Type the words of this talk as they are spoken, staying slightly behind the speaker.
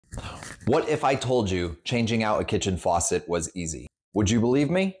What if I told you changing out a kitchen faucet was easy? Would you believe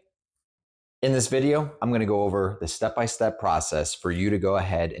me? In this video, I'm going to go over the step-by-step process for you to go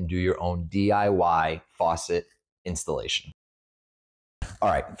ahead and do your own DIY faucet installation. All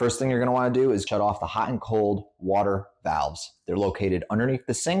right, first thing you're going to want to do is shut off the hot and cold water valves. They're located underneath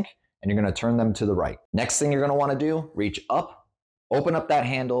the sink, and you're going to turn them to the right. Next thing you're going to want to do, reach up, open up that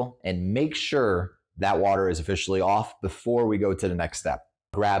handle, and make sure that water is officially off before we go to the next step.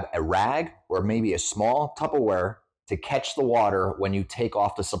 Grab a rag or maybe a small Tupperware to catch the water when you take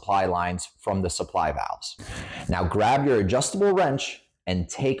off the supply lines from the supply valves. Now grab your adjustable wrench and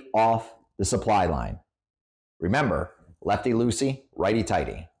take off the supply line. Remember, lefty-loosey,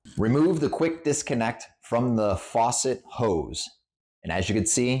 righty-tighty. Remove the quick disconnect from the faucet hose. And as you can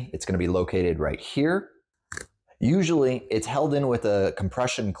see, it's going to be located right here. Usually it's held in with a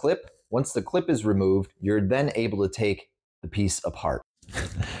compression clip. Once the clip is removed, you're then able to take the piece apart.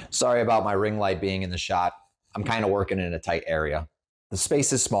 Sorry about my ring light being in the shot. I'm kind of working in a tight area. The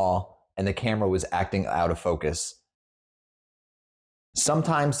space is small and the camera was acting out of focus.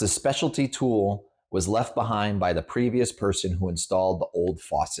 Sometimes the specialty tool was left behind by the previous person who installed the old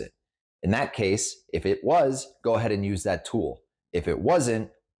faucet. In that case, if it was, go ahead and use that tool. If it wasn't,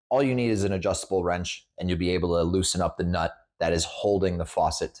 all you need is an adjustable wrench and you'll be able to loosen up the nut that is holding the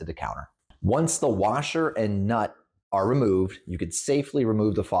faucet to the counter. Once the washer and nut are removed, you could safely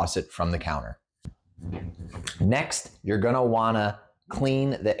remove the faucet from the counter. Next, you're gonna wanna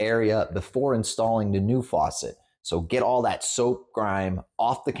clean the area before installing the new faucet. So get all that soap grime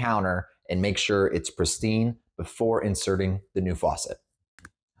off the counter and make sure it's pristine before inserting the new faucet.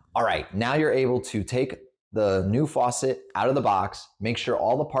 All right, now you're able to take the new faucet out of the box, make sure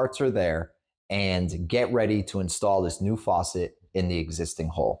all the parts are there, and get ready to install this new faucet in the existing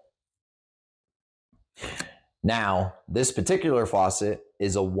hole. Now, this particular faucet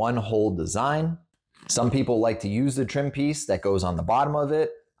is a one-hole design. Some people like to use the trim piece that goes on the bottom of it.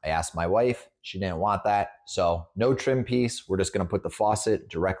 I asked my wife, she didn't want that. So no trim piece, we're just gonna put the faucet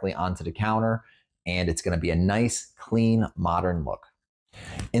directly onto the counter and it's gonna be a nice, clean, modern look.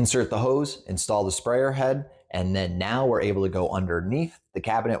 Insert the hose, install the sprayer head, and then now we're able to go underneath the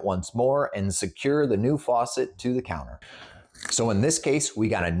cabinet once more and secure the new faucet to the counter. So in this case, we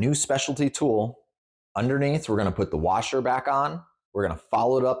got a new specialty tool. Underneath, we're gonna put the washer back on. We're gonna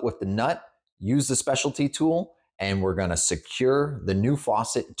follow it up with the nut, use the specialty tool, and we're gonna secure the new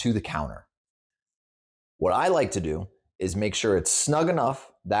faucet to the counter. What I like to do is make sure it's snug enough,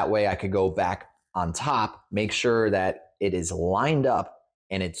 that way I could go back on top, make sure that it is lined up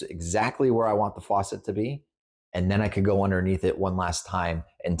and it's exactly where I want the faucet to be, and then I could go underneath it one last time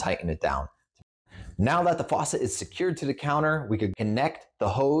and tighten it down. Now that the faucet is secured to the counter, we could connect the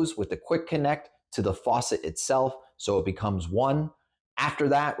hose with the quick connect to the faucet itself so it becomes one. After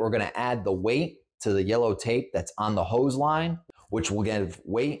that, we're gonna add the weight to the yellow tape that's on the hose line, which will give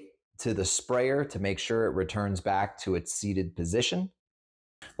weight to the sprayer to make sure it returns back to its seated position.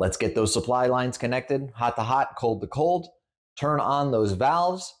 Let's get those supply lines connected, hot to hot, cold to cold. Turn on those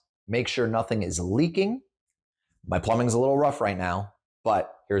valves, make sure nothing is leaking. My plumbing's a little rough right now,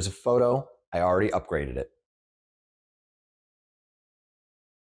 but here's a photo. I already upgraded it.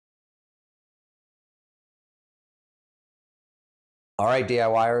 All right,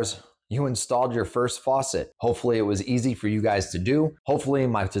 DIYers, you installed your first faucet. Hopefully it was easy for you guys to do. Hopefully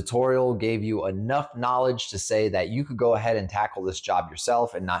my tutorial gave you enough knowledge to say that you could go ahead and tackle this job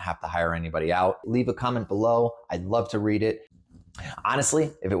yourself and not have to hire anybody out. Leave a comment below. I'd love to read it.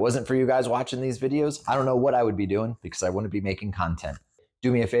 Honestly, if it wasn't for you guys watching these videos, I don't know what I would be doing because I wouldn't be making content.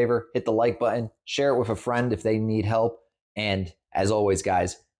 Do me a favor, hit the like button, share it with a friend if they need help. And as always,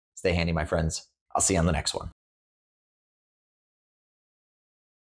 guys, stay handy, my friends. I'll see you on the next one.